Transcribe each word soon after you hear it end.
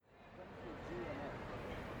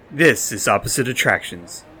This is Opposite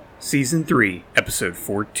Attractions, Season 3, Episode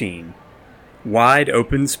 14. Wide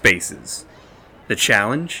Open Spaces. The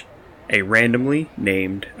challenge? A randomly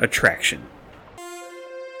named attraction.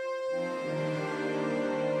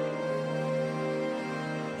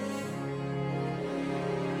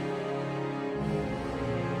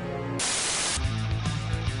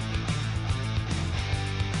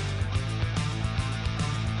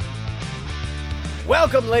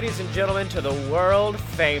 Welcome, ladies and gentlemen, to the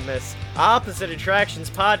world-famous Opposite Attractions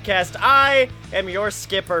podcast. I am your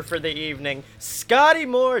skipper for the evening, Scotty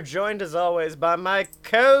Moore, joined as always by my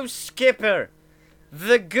co-skipper,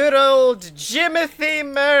 the good old Jimothy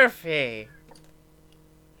Murphy.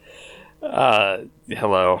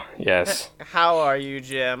 Hello, yes. How are you,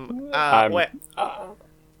 Jim? I'm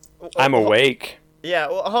awake. Yeah,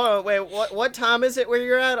 well, hold on, wait, what time is it where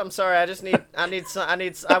you're at? I'm sorry, I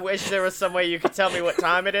wish there was some way you could tell me what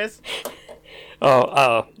time it is.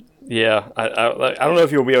 Yeah, I don't know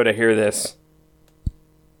if you'll be able to hear this.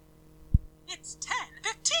 It's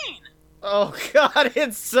 10:15. Oh god,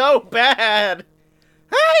 it's so bad.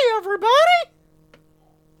 Hey, everybody!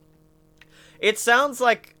 It sounds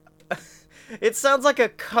like a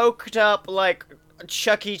coked up, like,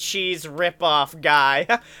 Chuck E. Cheese ripoff guy.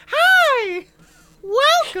 Hi!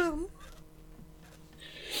 Welcome!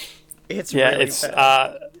 It's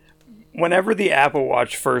bad. Whenever the Apple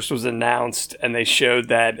Watch first was announced and they showed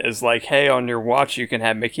that as like, hey, on your watch you can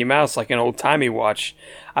have Mickey Mouse like an old-timey watch,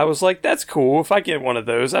 I was like, that's cool. If I get one of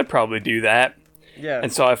those, I'd probably do that. Yeah.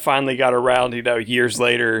 And so I finally got around, years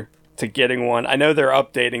later to getting one. I know they're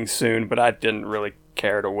updating soon, but I didn't really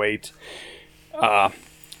care to wait.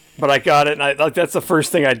 But I got it, and that's the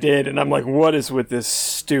first thing I did, and I'm like, what is with this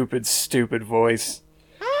stupid voice?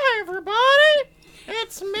 Hi, everybody!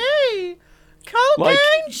 It's me!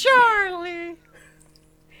 Cocaine Charlie!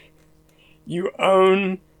 You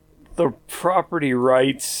own the property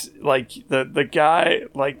rights, like, the guy,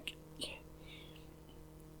 like...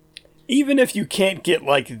 Even if you can't get,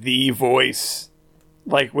 like, the voice,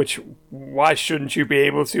 like, why shouldn't you be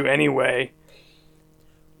able to anyway?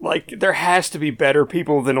 Like, there has to be better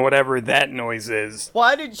people than whatever that noise is.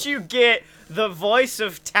 Why did you get the voice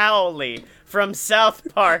of Towley from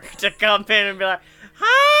South Park to come in and be like,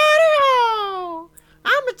 howdy-ho!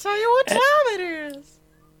 I'm gonna tell you what time it is.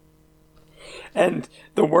 And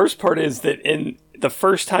the worst part is that in the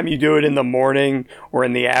first time you do it in the morning or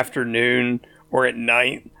in the afternoon or at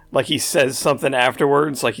night, like he says something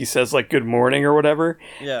afterwards, like he says like good morning or whatever.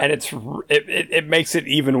 Yeah. And it makes it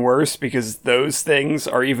even worse because those things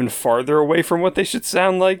are even farther away from what they should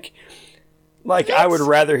sound like. Like, I would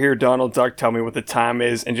rather hear Donald Duck tell me what the time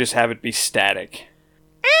is and just have it be static.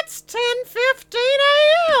 It's 10:15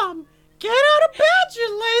 a.m. Get out of bed,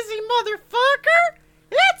 you lazy motherfucker.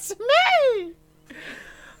 It's me.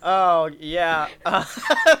 Oh, yeah.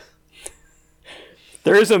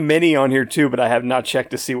 There is a mini on here too, but I have not checked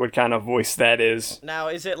to see what kind of voice that is. Now,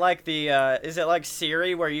 is it like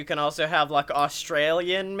Siri, where you can also have, like,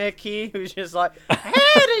 Australian Mickey, who's just like,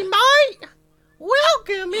 howdy, mate!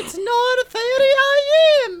 Welcome, it's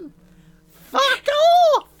 9:30 a.m. Fuck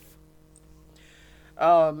off!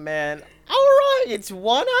 Oh, man. Alright, it's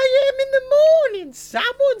 1 a.m. in the morning.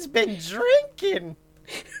 Someone's been drinking.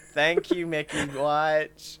 Thank you, Mickey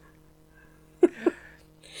Watch.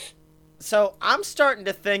 So, I'm starting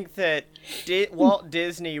to think that Walt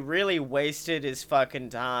Disney really wasted his fucking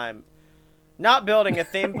time. Not building a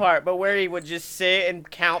theme park, but where he would just sit and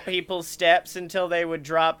count people's steps until they would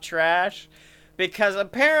drop trash. Because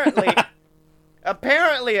apparently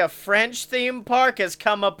a French theme park has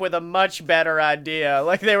come up with a much better idea.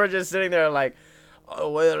 Like, they were just sitting there like,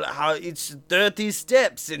 oh, well, it's 30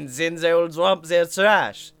 steps and then they will drop their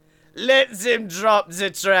trash. Let them drop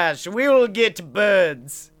the trash. We will get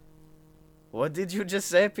birds. What did you just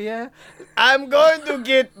say, Pierre? I'm going to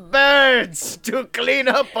get birds to clean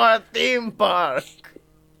up our theme park.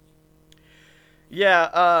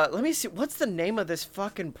 Yeah, let me see. What's the name of this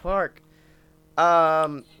fucking park?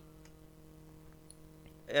 I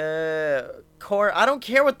don't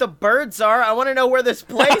care what the birds are. I want to know where this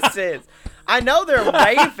place is. I know they're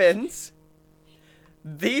ravens.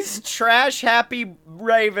 These trash-happy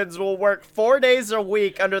ravens will work 4 days a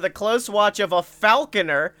week under the close watch of a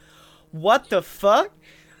falconer. What the fuck?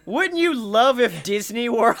 Wouldn't you love if Disney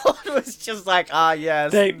World was just like,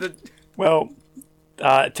 yes.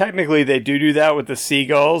 Technically they do that with the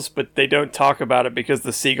seagulls, but they don't talk about it because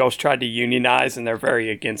the seagulls tried to unionize and they're very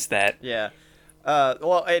against that. Yeah.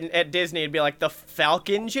 At Disney it'd be like the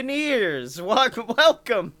Falcongineers.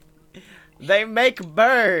 Welcome. They make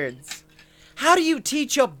birds. How do you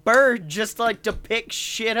teach a bird just, like, to pick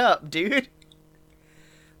shit up, dude?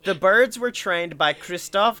 The birds were trained by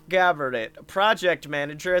Christophe Gabaret, project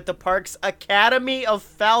manager at the park's Academy of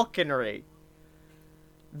Falconry.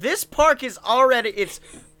 This park is already... It's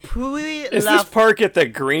Puy Is this park at the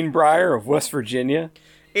Greenbrier of West Virginia?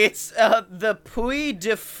 It's the Puy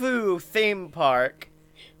de Fou theme park,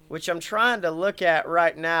 which I'm trying to look at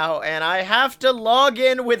right now, and I have to log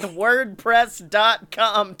in with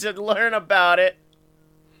WordPress.com to learn about it.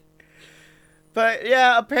 But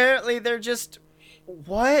yeah, apparently they're just...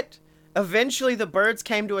 What? Eventually the birds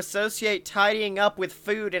came to associate tidying up with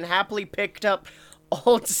food and happily picked up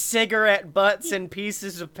old cigarette butts and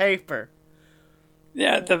pieces of paper.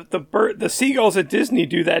 Yeah, the seagulls at Disney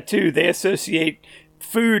do that too. They associate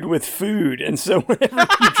food with food, and so whenever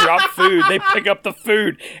you drop food, they pick up the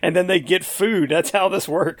food, and then they get food. That's how this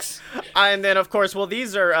works. And then, of course, well,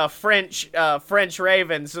 these are French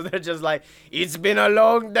ravens, so they're just like, it's been a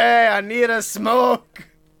long day, I need a smoke.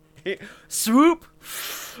 Swoop.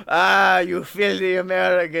 Ah, you filthy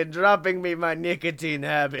American, dropping me my nicotine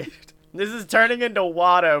habit. This is turning into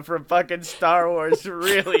Watto from fucking Star Wars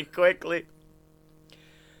really quickly.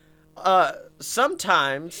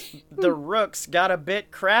 Sometimes the rooks got a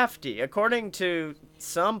bit crafty. According to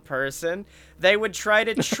some person, they would try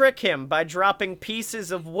to trick him by dropping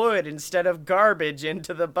pieces of wood instead of garbage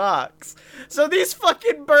into the box. So these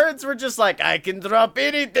fucking birds were just like, I can drop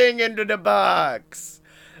anything into the box.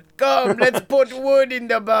 Come, let's put wood in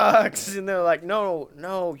the box. And they're like, no,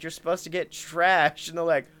 you're supposed to get trash. And they're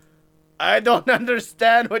like, I don't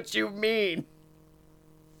understand what you mean.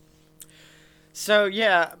 So,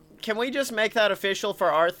 yeah, can we just make that official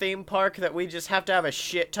for our theme park, that we just have to have a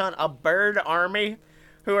shit ton, a bird army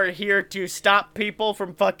who are here to stop people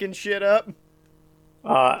from fucking shit up?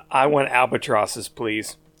 I want albatrosses,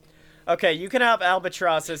 please. Okay, you can have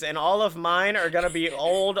albatrosses, and all of mine are gonna be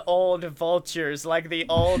old vultures, like the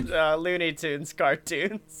old Looney Tunes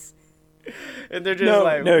cartoons. And they're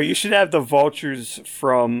just No, you should have the vultures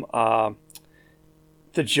from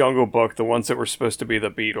the Jungle Book, the ones that were supposed to be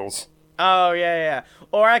the Beatles. Oh, yeah.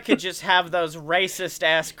 Or I could just have those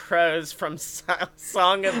racist-ass crows from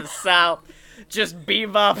Song of the South just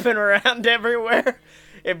bebopping around everywhere.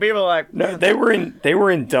 And people are like... No, they were in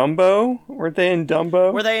Dumbo? Weren't they in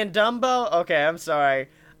Dumbo? Were they in Dumbo? Okay, I'm sorry.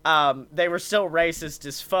 They were still racist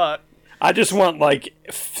as fuck. I just want,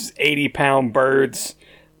 80-pound birds,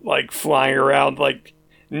 flying around,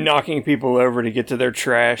 knocking people over to get to their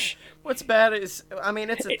trash. What's bad is,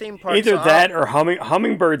 it's a theme park. Either that or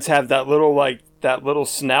hummingbirds have that little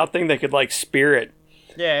snout thing they could, spear it.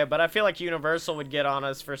 Yeah, but I feel like Universal would get on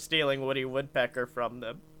us for stealing Woody Woodpecker from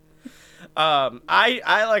them.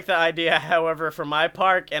 I like the idea, however, for my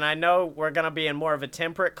park, and I know we're going to be in more of a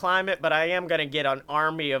temperate climate, but I am going to get an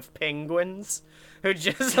army of penguins who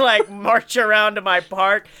just, march around to my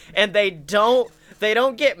park, and they don't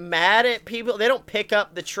get mad at people. They don't pick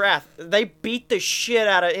up the trash. They beat the shit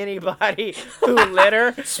out of anybody who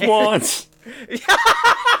litter. Swans.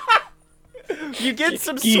 You get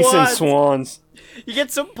some geese swans. And swans. You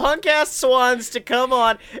get some punk-ass swans to come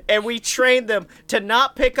on, and we train them to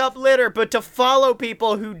not pick up litter, but to follow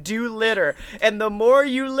people who do litter. And the more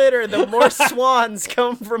you litter, the more swans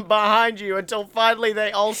come from behind you until finally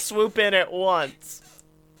they all swoop in at once.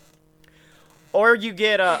 Or you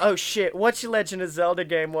get, oh shit, which Legend of Zelda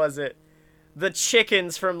game was it? The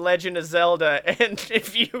chickens from Legend of Zelda, and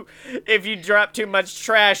if you drop too much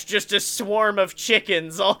trash, just a swarm of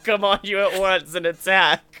chickens all come on you at once and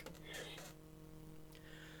attack.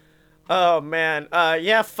 Oh, man.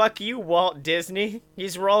 Yeah, fuck you, Walt Disney.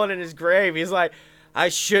 He's rolling in his grave. He's like, I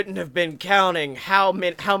shouldn't have been counting how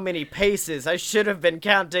many paces. I should have been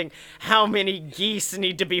counting how many geese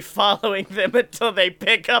need to be following them until they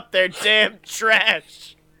pick up their damn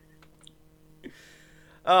trash.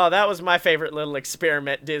 Oh, that was my favorite little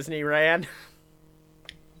experiment Disney ran.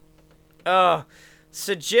 Oh,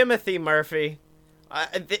 so Jimothy Murphy.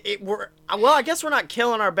 I guess we're not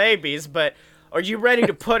killing our babies, but... Are you ready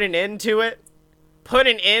to put an end to it? Put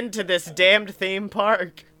an end to this damned theme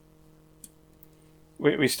park?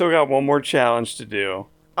 We still got one more challenge to do.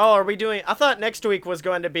 Oh, are we doing... I thought next week was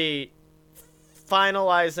going to be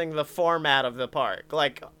finalizing the format of the park.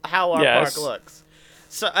 How our park looks.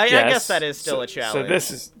 So, I guess that is still a challenge. So this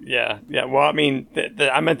is... Yeah. Well, I mean,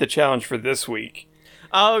 I meant the challenge for this week.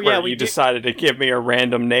 Oh, yeah. You decided to give me a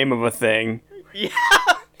random name of a thing. Yeah.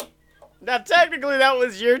 Now, technically, that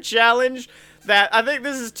was your challenge. That I think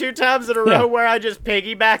this is 2 times in a row where I just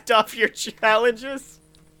piggybacked off your challenges.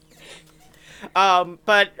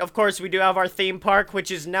 But, of course, we do have our theme park,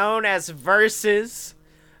 which is known as Versus,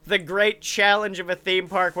 the great challenge of a theme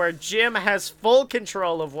park where Jim has full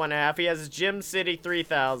control of one half. He has Jim City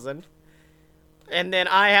 3000. And then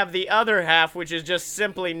I have the other half, which is just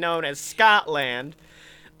simply known as Scotland,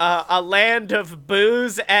 a land of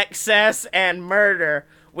booze, excess, and murder.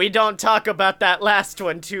 We don't talk about that last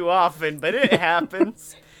one too often, but it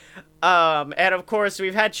happens. And of course,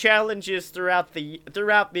 we've had challenges throughout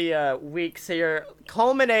the weeks here,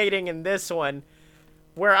 culminating in this one,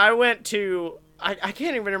 where I went to. I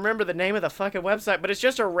can't even remember the name of the fucking website, but it's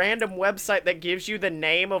just a random website that gives you the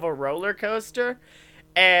name of a roller coaster.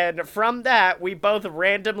 And from that, we both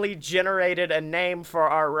randomly generated a name for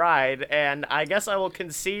our ride, and I guess I will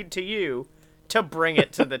concede to you to bring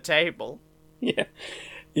it to the table. Yeah.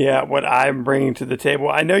 Yeah, what I'm bringing to the table.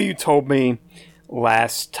 I know you told me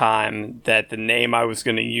last time that the name I was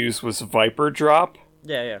going to use was Viper Drop.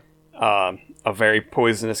 Yeah. A very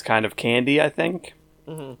poisonous kind of candy, I think.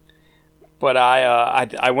 Mm-hmm. But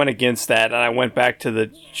I went against that, and I went back to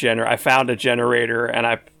the I found a generator,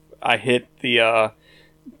 and I hit the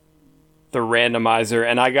randomizer,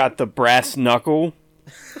 and I got the brass knuckle,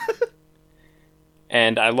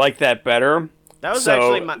 and I like that better. That was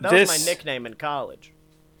actually was my nickname in college.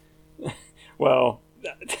 Well,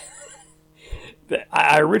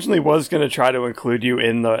 I originally was going to try to include you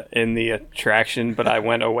in the attraction, but I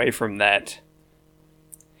went away from that.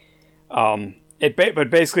 But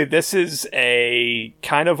basically, this is a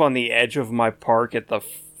kind of on the edge of my park at the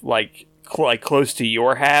like close to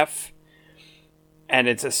your half, and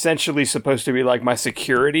it's essentially supposed to be like my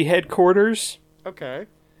security headquarters. Okay.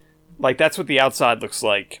 Like that's what the outside looks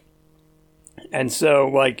like, and so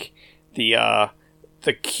like the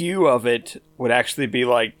queue of it would actually be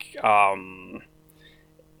like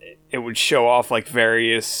it would show off like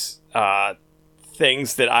various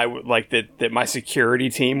things that I would like that my security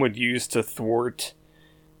team would use to thwart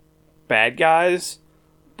bad guys.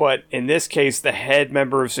 But in this case, the head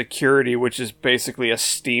member of security, which is basically a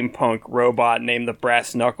steampunk robot named the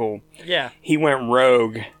Brass Knuckle, he went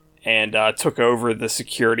rogue and took over the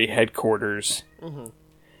security headquarters. Mm-hmm.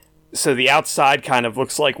 So the outside kind of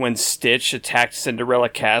looks like when Stitch attacked Cinderella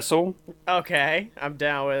Castle. Okay, I'm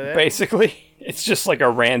down with it. Basically, it's just like a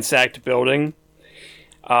ransacked building.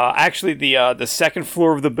 Actually, the second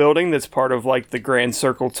floor of the building that's part of like the Grand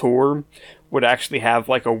Circle Tour would actually have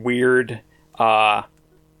like a weird,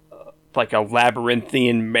 like a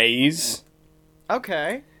labyrinthian maze.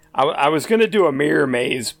 Okay. I was gonna do a mirror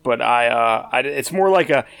maze, but it's more like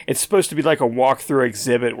it's supposed to be like a walkthrough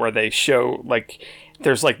exhibit where they show like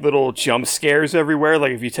there's like little jump scares everywhere,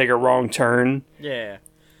 like if you take a wrong turn. Yeah.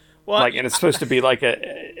 Well, like, and it's supposed to be like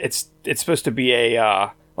it's supposed to be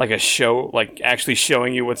a like a show, like actually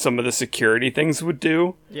showing you what some of the security things would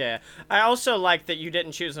do. Yeah. I also like that you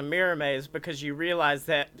didn't choose a mirror maze because you realized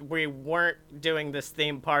that we weren't doing this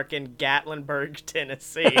theme park in Gatlinburg,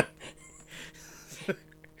 Tennessee.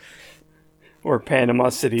 Or Panama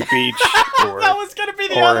City Beach. That was going to be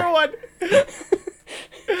the other one.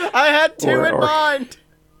 I had two in mind.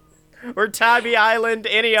 Or Tybee Island,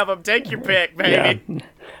 any of them. Take your pick, baby. Yeah.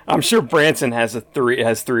 I'm sure Branson has three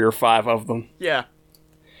or five of them. Yeah.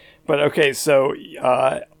 But okay, so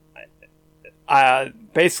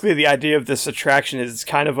basically the idea of this attraction is it's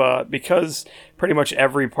kind of because pretty much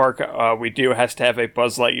every park we do has to have a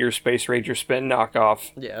Buzz Lightyear Space Ranger spin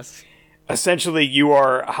knockoff. Yes. Essentially, you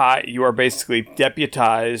are basically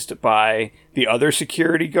deputized by the other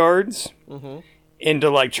security guards into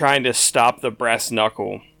like trying to stop the Brass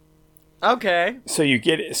Knuckle. Okay. So you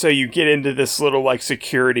get into this little like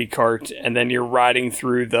security cart, and then you're riding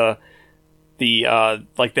through the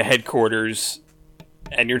like the headquarters,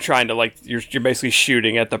 and you're trying to like you're basically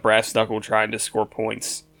shooting at the Brass Knuckle trying to score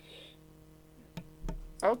points.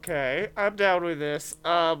 Okay, I'm down with this.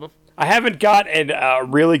 I haven't got a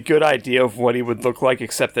really good idea of what he would look like,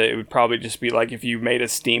 except that it would probably just be like if you made a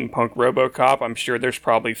steampunk RoboCop. I'm sure there's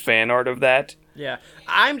probably fan art of that. Yeah,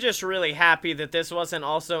 I'm just really happy that this wasn't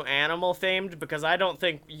also animal themed, because I don't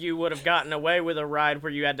think you would have gotten away with a ride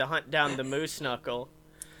where you had to hunt down the moose knuckle.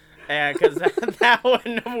 Because that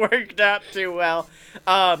wouldn't have worked out too well.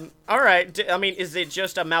 All right, I mean, is it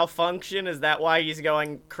just a malfunction? Is that why he's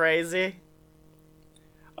going crazy?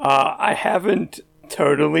 I haven't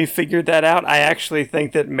totally figured that out. I actually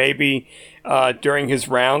think that maybe during his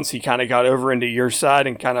rounds he kind of got over into your side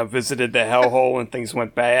and kind of visited the hellhole and things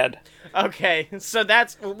went bad. Okay, so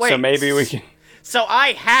wait. So maybe we can... So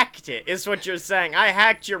I hacked it, is what you're saying. I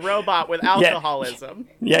hacked your robot with alcoholism.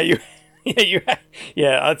 Yeah,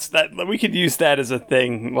 that's that. We could use that as a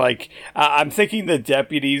thing. Like, I'm thinking the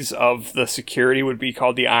deputies of the security would be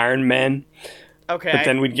called the Iron Men. Okay. But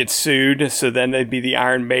then we'd get sued, so then they'd be the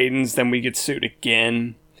Iron Maidens, then we'd get sued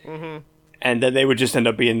again. Mm-hmm. And then they would just end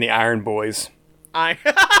up being the Iron Boys.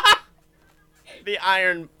 the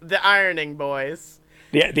ironing boys.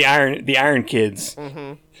 The Iron Kids.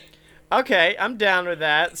 Okay, I'm down with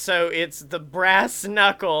that. So it's the Brass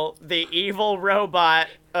Knuckle, the evil robot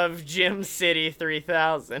of Gym City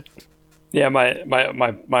 3000. Yeah,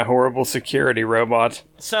 my horrible security robot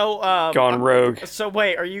So gone rogue. So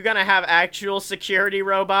wait, are you gonna have actual security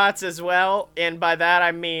robots as well? And by that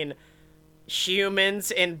I mean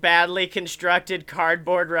humans in badly constructed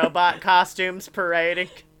cardboard robot costumes parading.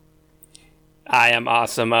 I am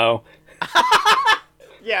Awesome-o.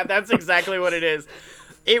 Yeah, that's exactly what it is.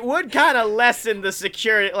 It would kind of lessen the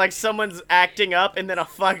security, like someone's acting up and then a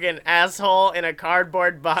fucking asshole in a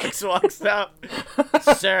cardboard box walks up.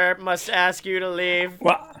 Sir, must ask you to leave.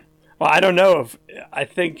 Well, I don't know I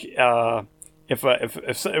think if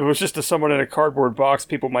it was just someone in a cardboard box,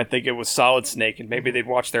 people might think it was Solid Snake, and maybe they'd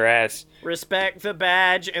watch their ass. Respect the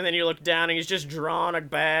badge, and then you look down and he's just drawn a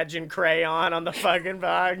badge in crayon on the fucking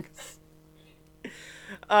box.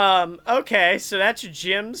 Okay, so that's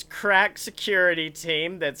Jim's crack security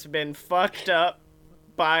team that's been fucked up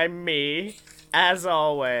by me, as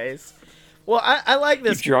always. Well, I like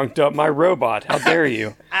this. You drunked up my robot. How dare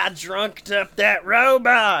you? I drunked up that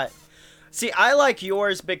robot. See, I like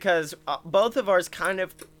yours because both of ours kind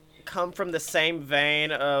of come from the same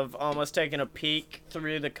vein of almost taking a peek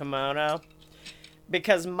through the kimono.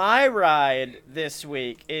 Because my ride this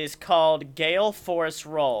week is called Gale Force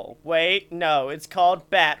Roll. Wait, no, it's called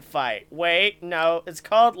Bat Fight. Wait, no, it's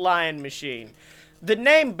called Lion Machine. The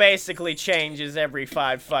name basically changes every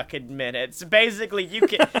 5 fucking minutes. Basically,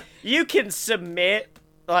 you can submit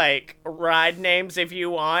like ride names if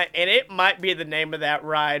you want, and it might be the name of that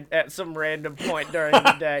ride at some random point during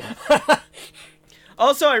the day.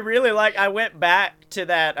 Also, I went back to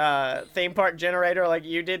that theme park generator like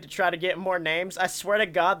you did to try to get more names. I swear to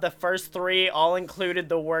God, the first 3 all included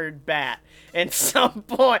the word bat. At some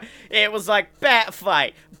point, it was like bat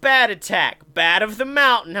fight, bat attack, bat of the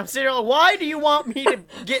mountain. I'm sitting there like, why do you want me to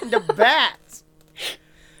get into bats?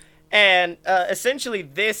 And essentially,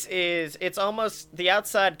 it's almost, the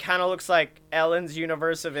outside kind of looks like Ellen's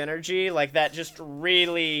Universe of Energy, like that just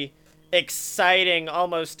really exciting,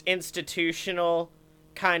 almost institutional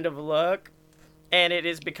kind of look. And it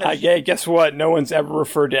is because yeah, guess what? No one's ever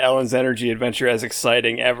referred to Ellen's Energy Adventure as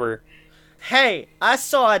exciting ever. Hey, I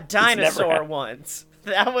saw a dinosaur once.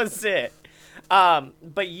 That was it.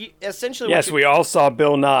 But essentially, yes, we all saw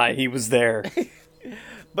Bill Nye. He was there.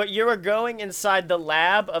 But you are going inside the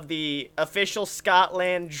lab of the official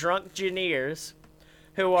Scotland Drunk Gineers,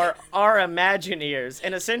 who are our Imagineers,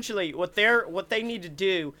 and essentially what they need to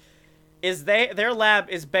do is their lab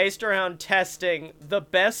is based around testing the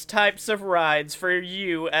best types of rides for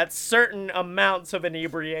you at certain amounts of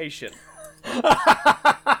inebriation.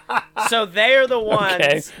 So they are the ones.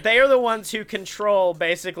 Okay. They are the ones who control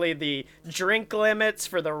basically the drink limits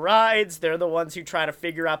for the rides. They're the ones who try to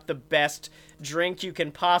figure out the best drink you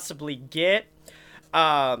can possibly get.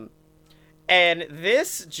 And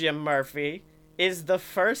this, Jim Murphy, is the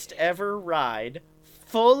first ever ride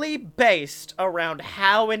fully based around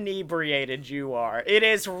how inebriated you are. It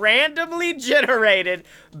is randomly generated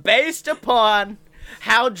based upon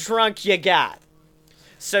how drunk you got.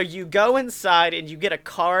 So you go inside and you get a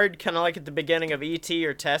card, kind of like at the beginning of E.T.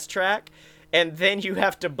 or Test Track, and then you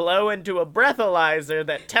have to blow into a breathalyzer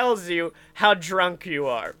that tells you how drunk you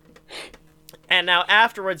are. And now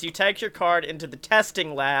afterwards, you take your card into the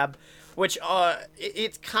testing lab, which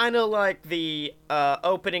it's kind of like the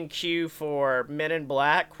opening cue for Men in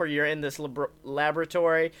Black, where you're in this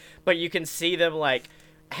laboratory, but you can see them like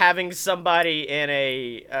having somebody in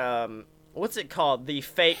a what's it called? The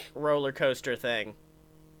fake roller coaster thing.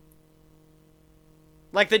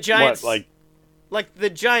 Like the giant, like the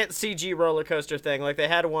giant CG roller coaster thing. Like they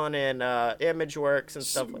had one in ImageWorks and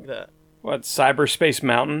stuff like that. What, Cyberspace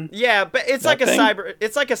Mountain? Yeah, but it's like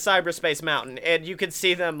it's like a cyberspace mountain, and you can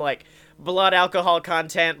see them like blood alcohol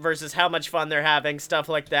content versus how much fun they're having, stuff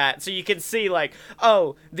like that. So you can see like,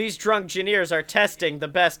 oh, these drunk Gineers are testing the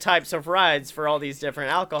best types of rides for all these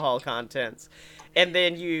different alcohol contents, and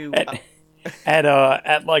then you.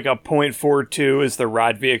 At like a .42 is the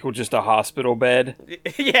ride vehicle just a hospital bed?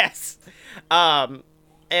 Yes. And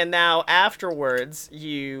now afterwards,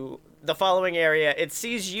 the following area, it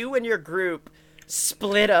sees you and your group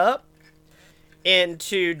split up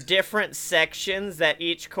into different sections that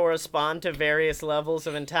each correspond to various levels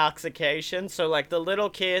of intoxication. So like the little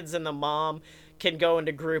kids and the mom can go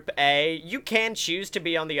into group A. You can choose to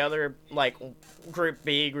be on the other, like group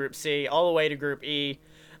B, group C, all the way to group E.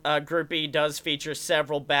 Group E does feature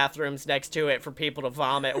several bathrooms next to it for people to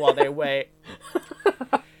vomit while they wait.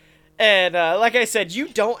 And like I said, you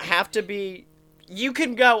don't have to be... you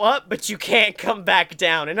can go up, but you can't come back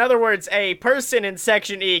down. In other words, a person in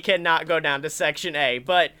Section E cannot go down to Section A,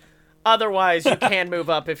 but otherwise you can move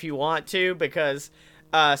up if you want to, because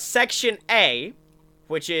Section A,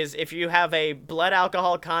 which is if you have a blood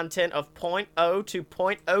alcohol content of 0.0 to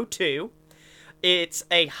 0.02, it's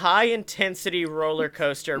a high-intensity roller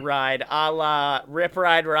coaster ride a la Rip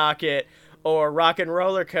Ride Rockit or Rock and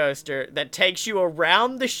Roller Coaster that takes you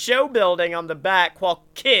around the show building on the back while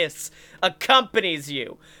Kiss accompanies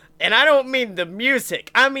you. And I don't mean the music,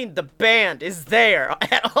 I mean the band is there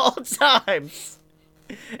at all times.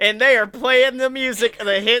 And they are playing the music,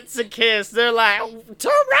 the hits of Kiss. They're like,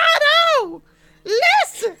 Toronto,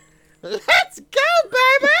 listen, let's go,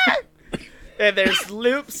 baby. And there's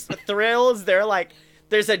loops, thrills. They're like,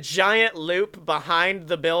 there's a giant loop behind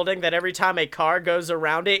the building that every time a car goes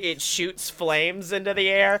around it, it shoots flames into the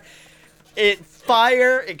air.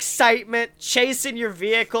 Fire, excitement, chasing your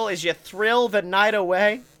vehicle as you thrill the night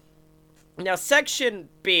away. Now, Section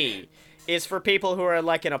B is for people who are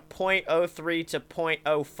like in a 0.03 to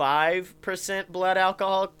 0.05% blood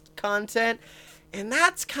alcohol content. And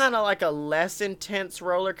that's kind of like a less intense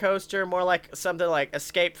roller coaster, more like something like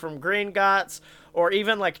Escape from Gringotts, or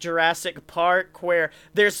even like Jurassic Park, where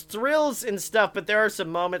there's thrills and stuff, but there are some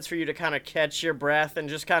moments for you to kind of catch your breath and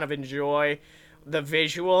just kind of enjoy the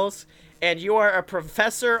visuals. And you are a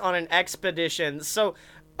professor on an expedition. So,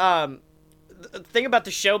 the thing about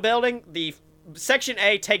the show building, the Section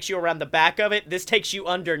A takes you around the back of it. This takes you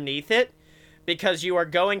underneath it, because you are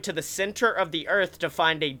going to the center of the earth to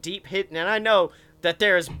find a deep hidden, and I know that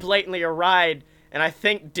there is blatantly a ride, and I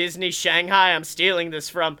think Disney Shanghai I'm stealing this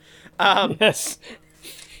from. Yes.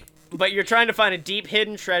 But you're trying to find a deep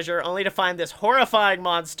hidden treasure, only to find this horrifying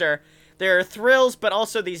monster. There are thrills, but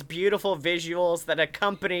also these beautiful visuals that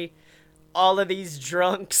accompany all of these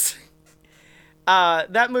drunks.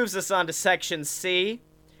 That moves us on to Section C.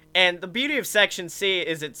 And the beauty of Section C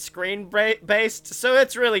is it's screen-based, so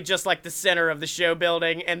it's really just like the center of the show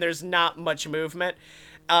building, and there's not much movement.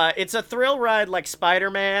 It's a thrill ride like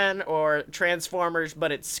Spider-Man or Transformers,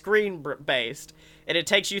 but it's screen-based. And it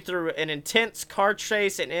takes you through an intense car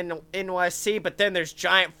chase in NYC, but then there's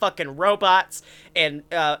giant fucking robots, and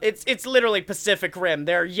it's literally Pacific Rim.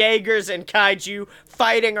 There are Jaegers and kaiju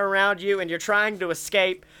fighting around you, and you're trying to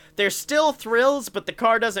escape. There's still thrills, but the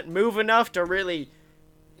car doesn't move enough to really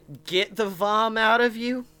get the vom out of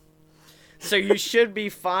you. So you should be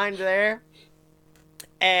fine there.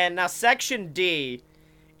 And now Section D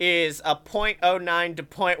is a 0.09 to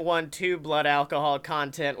 0.12 blood alcohol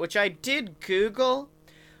content, which I did Google.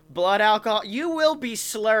 Blood alcohol, you will be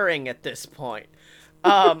slurring at this point.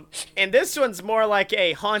 And this one's more like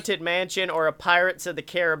a Haunted Mansion or a Pirates of the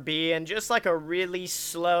Caribbean, just like a really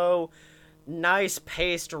slow, nice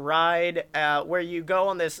paced ride where you go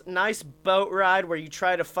on this nice boat ride where you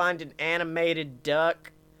try to find an animated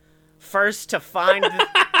duck. First to find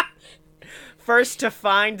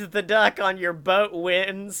the duck on your boat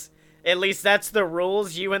wins. At least that's the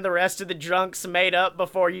rules you and the rest of the drunks made up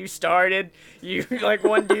before you started. You, like,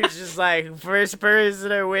 one dude's just like, first person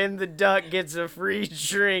to win the duck gets a free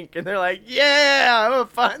drink. And they're like, yeah, I'm gonna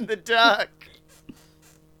find the duck.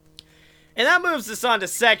 And that moves us on to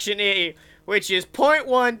Section E, which is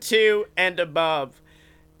 0.12 and above.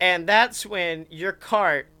 And that's when your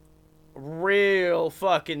cart, real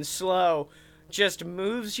fucking slow, just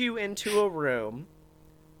moves you into a room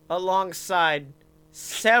alongside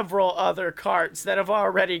several other carts that have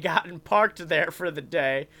already gotten parked there for the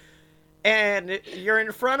day. And you're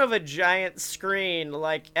in front of a giant screen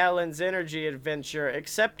like Ellen's Energy Adventure,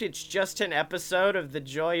 except it's just an episode of The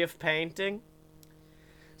Joy of Painting.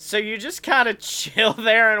 So you just kind of chill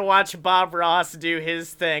there and watch Bob Ross do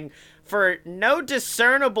his thing for no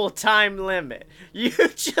discernible time limit. You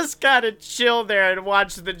just gotta chill there and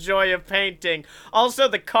watch The Joy of Painting. Also,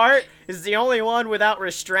 the cart is the only one without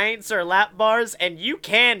restraints or lap bars, and you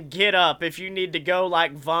can get up if you need to go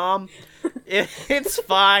like vom. It's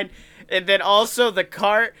fine. And then also the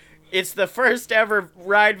cart, it's the first ever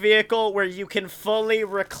ride vehicle where you can fully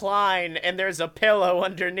recline and there's a pillow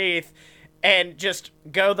underneath and just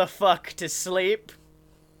go the fuck to sleep.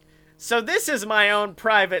 So this is my own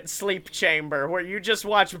private sleep chamber where you just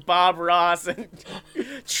watch Bob Ross and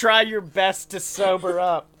try your best to sober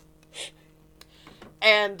up.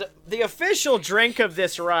 And the official drink of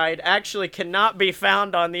this ride actually cannot be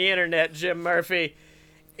found on the internet, Jim Murphy.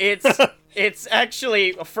 It's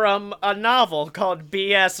actually from a novel called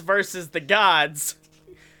BS versus the Gods,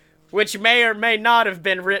 which may or may not have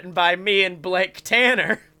been written by me and Blake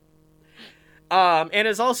Tanner. And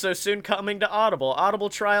is also soon coming to Audible.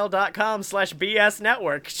 audibletrial.com/BS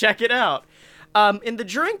network. Check it out. And the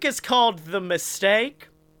drink is called The Mistake,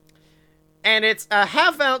 and it's a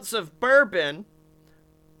half ounce of bourbon,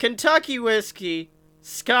 Kentucky whiskey,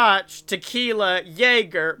 Scotch, tequila,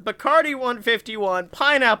 Jaeger, Bacardi 151,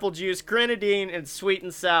 pineapple juice, grenadine, and sweet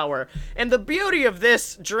and sour. And the beauty of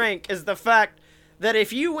this drink is the fact that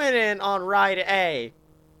if you went in on ride A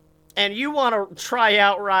and you want to try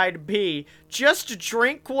out ride B, just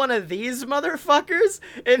drink one of these motherfuckers,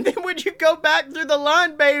 and then when you go back through the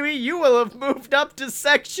line, baby, you will have moved up to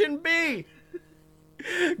section B.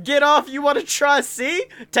 Get off, you want to try C?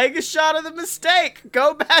 Take a shot of The Mistake.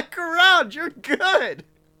 Go back around, you're good.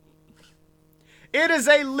 It is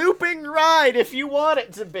a looping ride if you want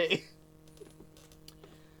it to be.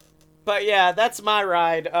 But yeah, that's my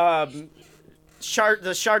ride. The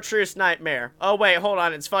Chartreuse Nightmare. Oh wait, hold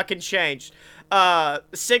on, it's fucking changed.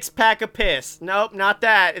 6-pack of piss. Nope, not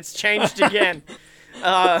that. It's changed again.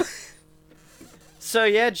 So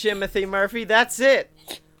yeah, Jimothy Murphy, that's it.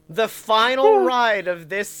 The final ride of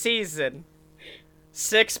this season.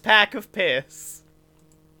 6-pack of piss.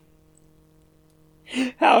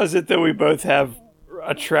 How is it that we both have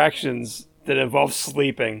attractions that involve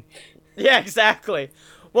sleeping? Yeah, exactly.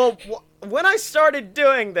 Well, when I started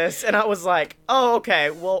doing this, and I was like, oh,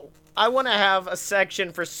 okay, well, I want to have a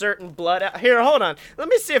section for certain blood... Here, hold on. Let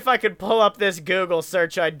me see if I could pull up this Google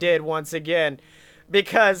search I did once again.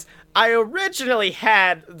 Because I originally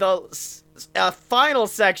had a final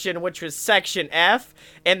section, which was section F,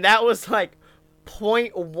 and that was like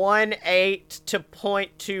 0.18 to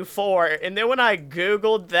 0.24. And then when I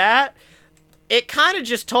Googled that, it kind of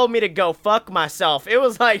just told me to go fuck myself. It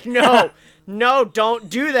was like, no, no, don't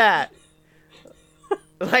do that.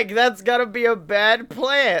 Like, that's gotta be a bad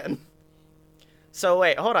plan. So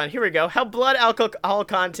wait, hold on, here we go. How blood alcohol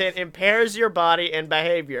content impairs your body and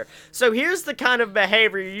behavior. So here's the kind of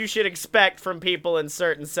behavior you should expect from people in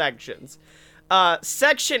certain sections.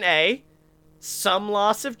 Section A, some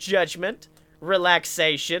loss of judgment,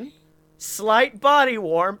 relaxation, slight body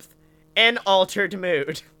warmth, and altered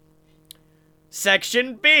mood.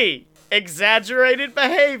 Section B, exaggerated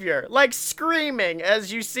behavior, like screaming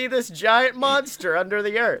as you see this giant monster under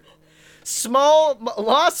the earth.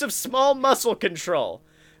 Loss of small muscle control.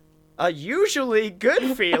 A usually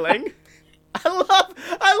good feeling. I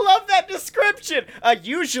love that description. A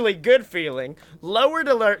usually good feeling. Lowered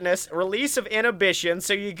alertness, release of inhibition,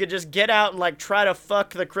 so you could just get out and like try to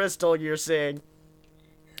fuck the crystal you're seeing.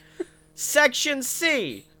 Section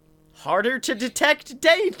C. Harder to detect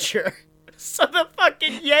danger. So the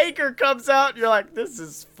fucking Jaeger comes out and you're like, this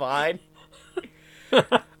is fine.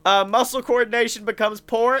 Muscle coordination becomes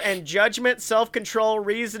poor, and judgment, self-control,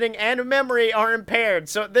 reasoning, and memory are impaired.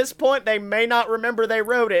 So at this point, they may not remember they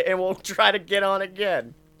wrote it and will try to get on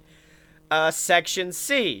again. Section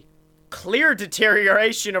C. Clear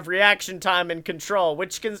deterioration of reaction time and control,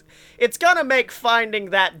 it's gonna make finding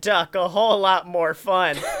that duck a whole lot more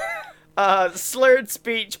fun. Slurred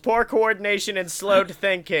speech, poor coordination, and slowed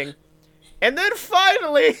thinking. And then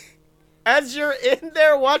finally, as you're in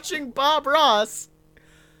there watching Bob Ross,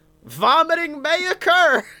 vomiting may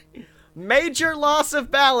occur, major loss of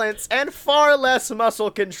balance, and far less muscle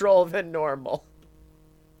control than normal.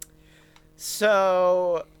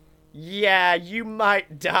 So, yeah, you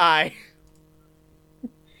might die.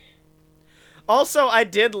 Also, I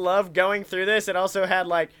did love going through this. It also had,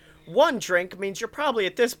 like, one drink means you're probably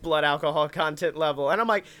at this blood alcohol content level. And I'm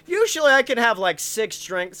like, usually I can have, like, 6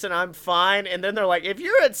 drinks and I'm fine. And then they're like, if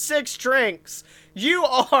you're at 6 drinks, you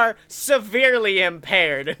are severely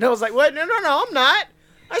impaired. And I was like, what? No, I'm not.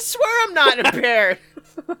 I swear I'm not impaired.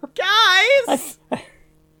 Guys!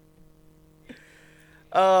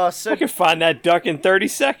 So I can find that duck in 30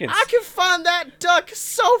 seconds. I can find that duck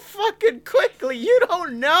so fucking quickly. You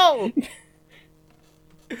don't know.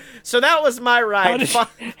 So that was my ride.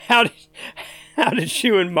 How did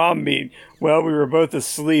you and Mom meet? Well, we were both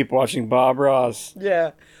asleep watching Bob Ross.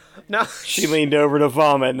 Yeah. No. She leaned over to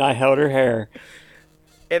vomit, and I held her hair.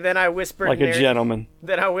 And then I whispered like a gentleman.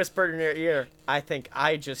 Then I whispered in her ear, I think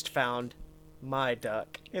I just found my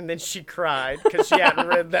duck. And then she cried because she hadn't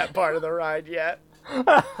read that part of the ride yet.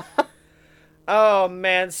 Oh,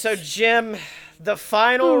 man. So, Jim, the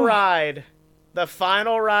final ride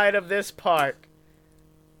of this park.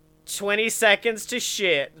 20 seconds to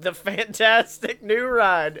shit. The fantastic new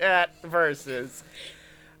ride at Versus.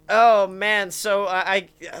 Oh, man. So,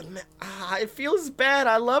 it feels bad.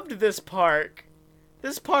 I loved this park.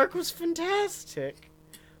 This park was fantastic.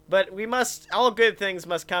 But all good things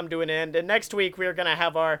must come to an end. And next week we're going to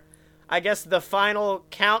have our, I guess, the final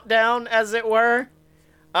countdown, as it were.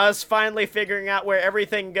 Us finally figuring out where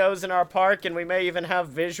everything goes in our park, and we may even have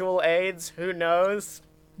visual aids. Who knows?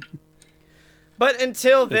 But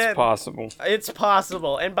until then, It's possible. It's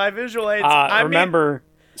possible. And by visual aids, I remember,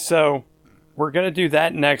 so we're going to do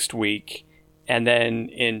that next week. And then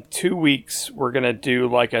in 2 weeks, we're going to do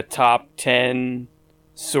like a top 10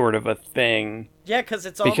 sort of a thing. Yeah,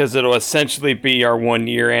 because it'll essentially be our 1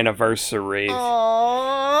 year anniversary.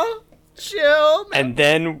 Aww, chill. And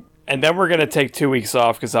then we're going to take 2 weeks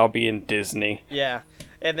off because I'll be in Disney. Yeah.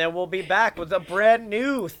 And then we'll be back with a brand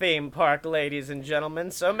new theme park, ladies and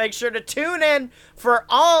gentlemen. So make sure to tune in for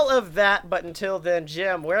all of that. But until then,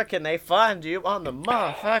 Jim, where can they find you on the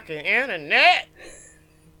motherfucking internet?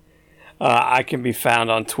 I can be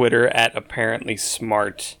found on Twitter at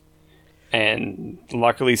ApparentlySmart. And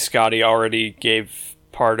luckily, Scotty already gave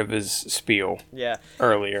part of his spiel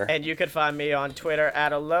earlier. And you can find me on Twitter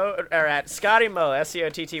at ScottyMo,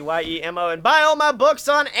 ScottyMo, and buy all my books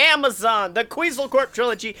on Amazon, the Quetzalcoatl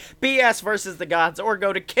Trilogy, BS versus the Gods, or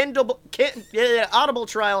go to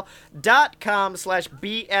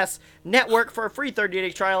audibletrial.com/BS Network for a free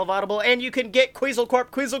 30-day trial of Audible, and you can get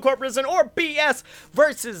Quetzalcoatl Risen, or BS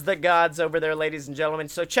versus the Gods over there, ladies and gentlemen.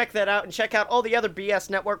 So check that out, and check out all the other BS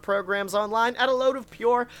Network programs online at a load of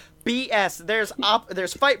pure BS. There's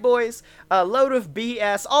Fight Boys, a load of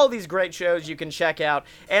BS, all these great shows you can check out.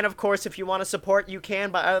 And of course, if you want to support, you can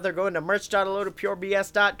by either going to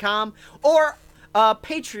merch.aloadofpurebs.com or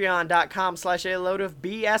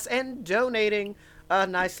patreon.com/aloadofbs and donating a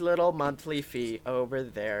nice little monthly fee over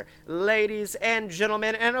there, ladies and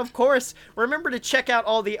gentlemen. And of course, remember to check out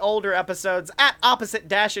all the older episodes at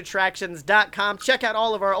opposite-attractions.com. Check out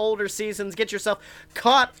all of our older seasons. Get yourself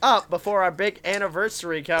caught up before our big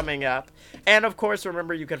anniversary coming up. And of course,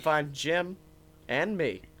 remember you can find Jim and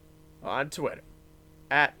me on Twitter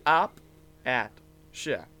at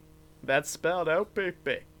op@show. That's spelled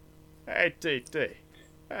OPPATTSHOW.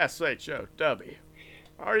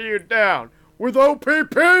 Are you down with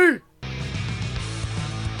OPP?